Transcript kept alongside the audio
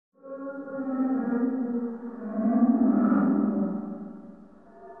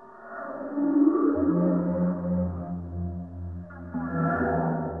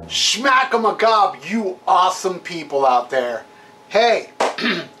SHMACKEMAGOB, you awesome people out there. Hey,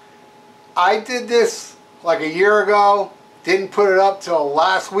 I did this like a year ago, didn't put it up till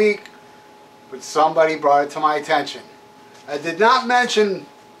last week, but somebody brought it to my attention. I did not mention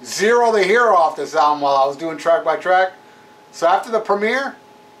Zero the Hero off this album while I was doing track by track. So after the premiere,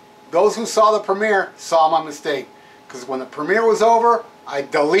 those who saw the premiere saw my mistake. Because when the premiere was over, I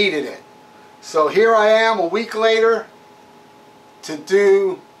deleted it. So here I am a week later to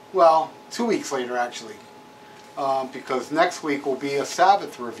do, well, 2 weeks later actually. Because next week will be a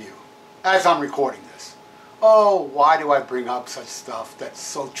Sabbath review as I'm recording this. Oh, why do I bring up such stuff that's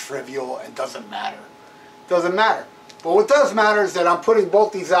so trivial and doesn't matter? Doesn't matter. But what does matter is that I'm putting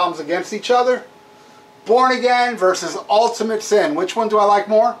both these albums against each other. Born Again versus Ultimate Sin. Which one do I like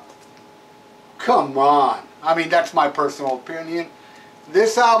more? Come on. I mean, that's my personal opinion.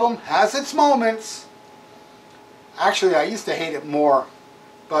 This album has its moments. Actually, I used to hate it more.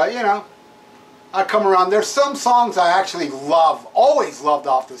 But, you know, I come around. There's some songs I actually love, always loved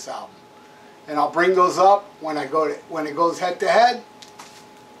off this album. And I'll bring those up when it goes head to head.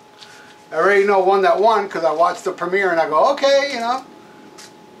 I already know one that won because I watched the premiere and I go, okay, you know.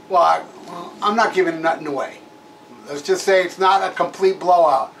 Well, I'm not giving nothing away. Let's just say it's not a complete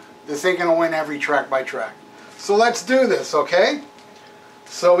blowout. This ain't going to win every track by track. So let's do this, okay?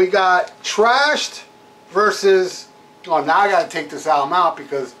 So we got Trashed versus... Oh, now I got to take this album out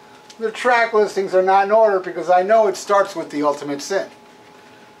because the track listings are not in order because I know it starts with the Ultimate Sin.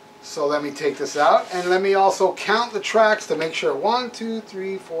 So let me take this out and let me also count the tracks to make sure. 1, 2,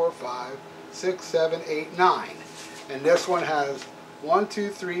 3, 4, 5, 6, 7, 8, 9. And this one has 1, 2,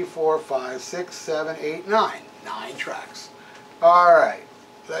 3, 4, 5, 6, 7, 8, 9. 9 tracks. Alright.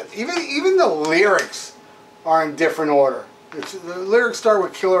 Even the lyrics are in different order. The lyrics start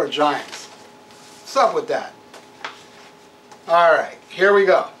with Killer of Giants. What's up with that? Alright, here we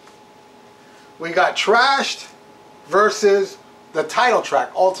go. We got Trashed versus the title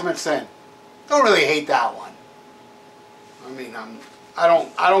track, Ultimate Sin. Don't really hate that one. I mean, I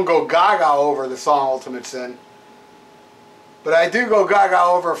don't go gaga over the song Ultimate Sin. But I do go gaga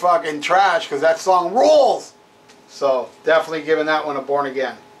over fucking Trash because that song rules. So, definitely giving that one a Born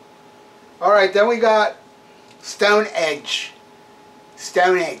Again. Alright, then we got Stone Edge.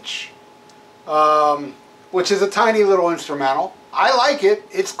 Stone Edge. Which is a tiny little instrumental. I like it.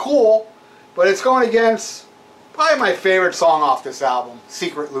 It's cool. But it's going against probably my favorite song off this album,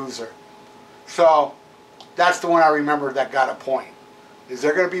 Secret Loser. So, that's the one I remember that got a point. Is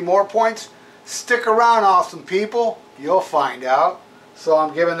there going to be more points? Stick around, awesome people. You'll find out. So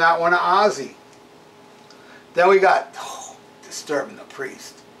I'm giving that one to Ozzy. Then we got Disturbing the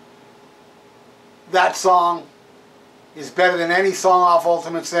Priest. That song is better than any song off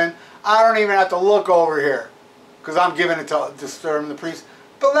Ultimate Sin. I don't even have to look over here because I'm giving it to Disturbing the Priest.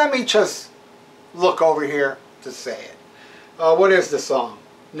 But let me just look over here to say it. What is the song?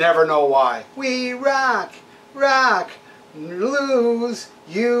 Never Know Why. We rock, rock, lose,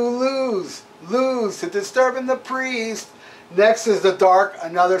 you lose, lose to Disturbing the Priest. Next is The Dark,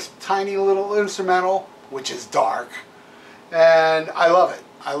 another tiny little instrumental, which is dark. And I love it.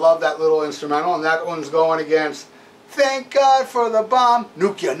 I love that little instrumental, and that one's going against Thank God for the Bomb,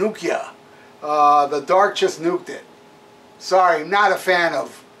 Nukia, Nukia. The Dark just nuked it. Sorry, not a fan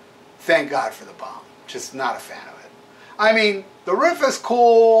of Thank God for the Bomb. Just not a fan of it. I mean, the riff is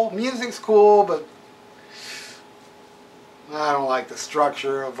cool, music's cool, but I don't like the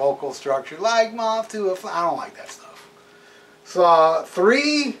structure, a vocal structure. Like Moth to a Flame. I don't like that stuff. So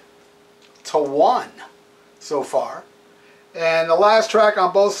 3-1 so far. And the last track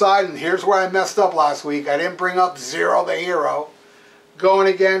on both sides, and here's where I messed up last week. I didn't bring up Zero the Hero. Going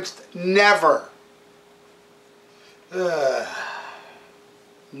against Never.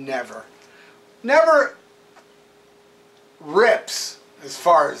 Never. Never rips as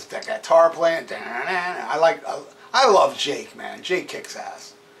far as the guitar playing. I love Jake, man. Jake kicks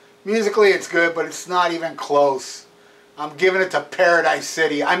ass. Musically it's good, but it's not even close. I'm giving it to Paradise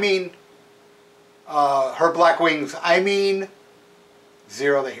City. I mean, Her Black Wings. I mean,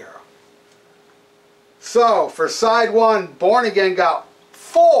 Zero the Hero. So, for side 1, Born Again got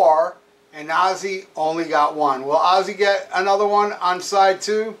 4, and Ozzy only got 1. Will Ozzy get another one on side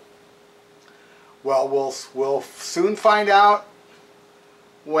 2? Well, we'll soon find out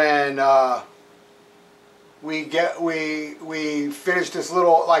when we finish this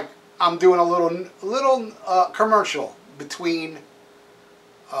little, like, I'm doing a little commercial between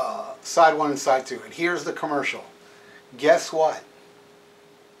side 1 and side 2. And here's the commercial. Guess what?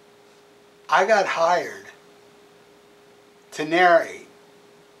 I got hired to narrate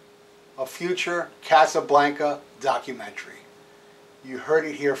a future Casablanca documentary. You heard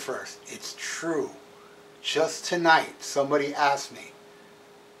it here first. It's true. Just tonight, somebody asked me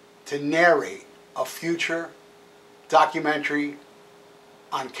to narrate a future documentary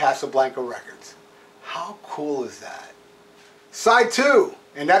on Casablanca Records. How cool is that? Side 2,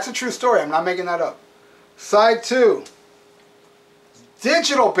 and that's a true story. I'm not making that up. Side 2,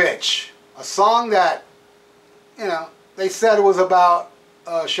 Digital Bitch, a song that, you know, they said it was about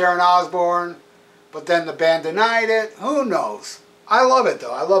Sharon Osbourne, but then the band denied it. Who knows? I love it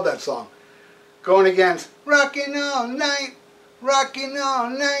though. I love that song. Going against Rockin' All Night, Rockin' All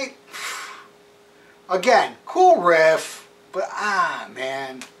Night. Again, cool riff, but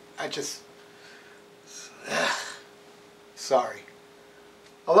man, I just, sorry.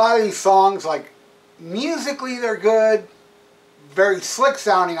 A lot of these songs, like, musically they're good, very slick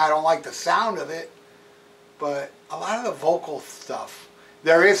sounding. I don't like the sound of it, but a lot of the vocal stuff.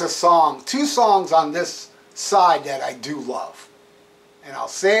 There is a song, 2 songs on this side that I do love, and I'll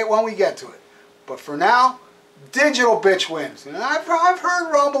say it when we get to it. But for now, Digital Bitch wins. And I've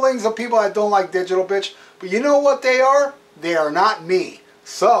heard rumblings of people that don't like Digital Bitch, but you know what they are? They are not me.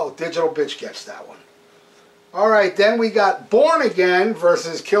 So, Digital Bitch gets that one. Alright, then we got Born Again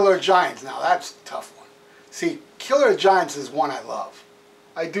versus Killer Giants. Now, that's a tough one. See, Killer Giants is one I love.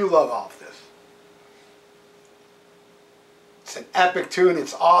 I do love all of this. It's an epic tune,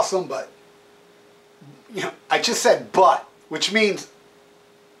 it's awesome, but, you know, I just said but, which means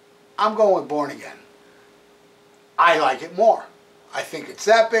I'm going with Born Again. I like it more. I think it's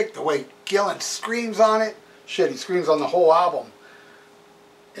epic, the way Gillan screams on it. Shit, he screams on the whole album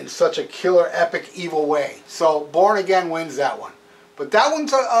in such a killer, epic, evil way. So Born Again wins that one. But that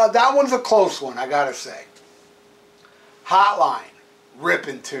one's a close one, I gotta say. Hotline,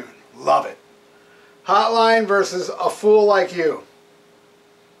 ripping tune, love it. Hotline versus A Fool Like You.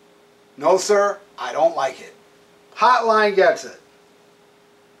 No sir, I don't like it. Hotline gets it.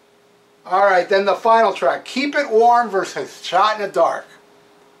 Alright, then the final track, Keep It Warm versus Shot in the Dark.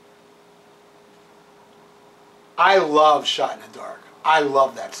 I love Shot in the Dark. I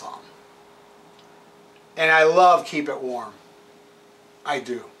love that song. And I love Keep It Warm. I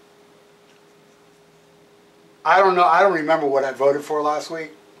do. I don't know, I don't remember what I voted for last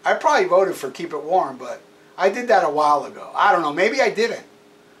week. I probably voted for Keep It Warm, but I did that a while ago. I don't know, maybe I didn't.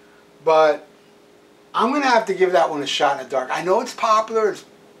 But I'm going to have to give that one a Shot in the Dark. I know it's popular,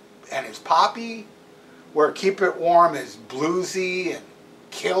 and it's poppy, where Keep It Warm is bluesy and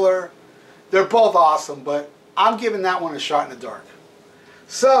killer. They're both awesome, but I'm giving that one a Shot in the Dark.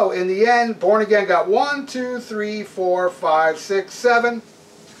 So, in the end, Born Again got 1, 2, 3, 4, 5, 6, 7.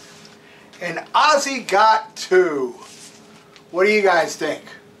 And Ozzy got 2. What do you guys think?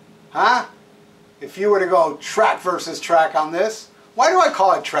 Huh? If you were to go track versus track on this, why do I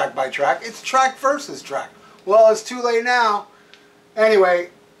call it track by track? It's track versus track. Well, it's too late now. Anyway,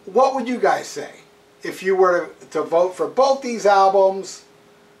 what would you guys say if you were to vote for both these albums,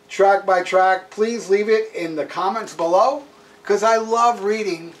 track by track? Please leave it in the comments below, because I love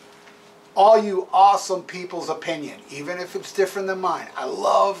reading all you awesome people's opinion, even if it's different than mine. I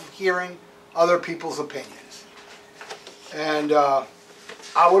love hearing other people's opinions. And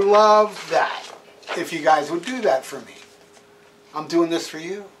I would love that if you guys would do that for me. I'm doing this for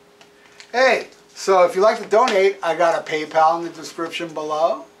you. Hey, so if you'd like to donate, I got a PayPal in the description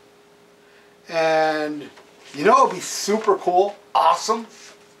below. And you know it would be super cool, awesome,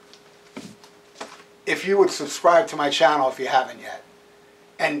 if you would subscribe to my channel if you haven't yet.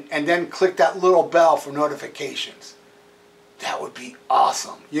 And then click that little bell for notifications. That would be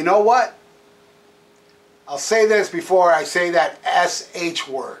awesome. You know what? I'll say this before I say that SH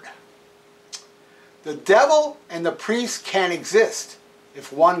word. The devil and the priest can't exist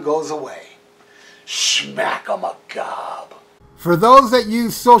if one goes away. SHMACKEMAGOB. For those that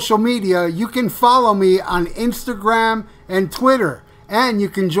use social media, you can follow me on Instagram and Twitter. And you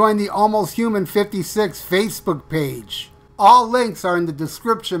can join the Almost Human 56 Facebook page. All links are in the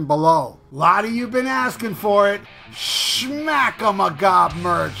description below. A lot of you been asking for it. SHMACKEMAGOB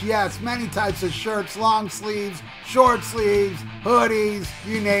merch. Yes, many types of shirts, long sleeves, short sleeves, hoodies,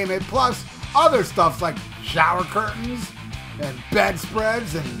 you name it. Plus other stuff like shower curtains and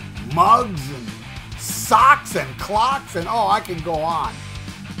bedspreads and mugs and socks and clocks and oh, I can go on.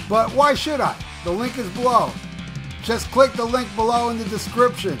 But why should I? The link is below. Just click the link below in the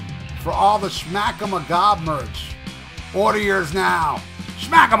description for all the SHMACKEMAGOB merch. Order yours now.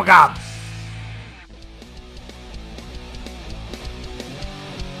 SHMACKEMAGOB.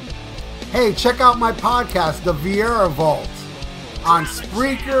 Hey, check out my podcast, The VIERA Vault, on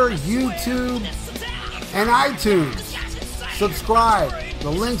Spreaker, YouTube, and iTunes. Subscribe. The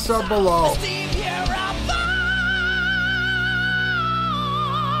links are below.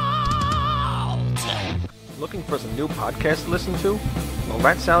 Looking for some new podcasts to listen to? Well,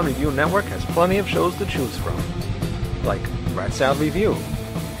 Rat Salad Review Network has plenty of shows to choose from. Like Rat Salad Review,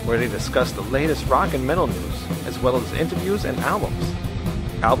 where they discuss the latest rock and metal news, as well as interviews and albums.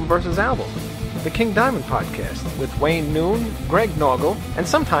 Album vs. Album, the King Diamond Podcast, with Wayne Noon, Greg Noggle, and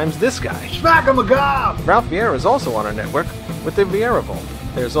sometimes this guy. SHMACKEMAGOB! Ralph VIERA is also on our network with the VIERA Vault.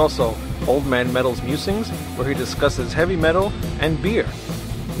 There's also Old Man Metal's Musings, where he discusses heavy metal and beer.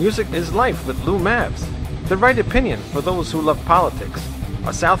 Music is Life with Lou Mavs. The Right Opinion for those who love politics.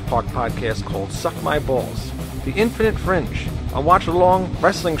 A South Park podcast called Suck My Balls. The Infinite Fringe, a watch-along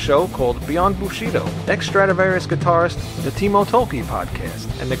wrestling show called Beyond Bushido. Ex-Stradivarius guitarist, the Timo Tolkki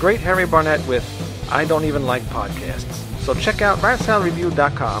podcast. And the Great Harry Barnett with I Don't Even Like Podcasts. So check out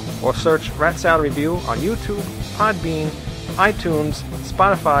ratsaladreview.com or search Rat Salad Review on YouTube, Podbean, iTunes,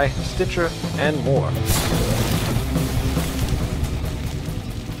 Spotify, Stitcher, and more.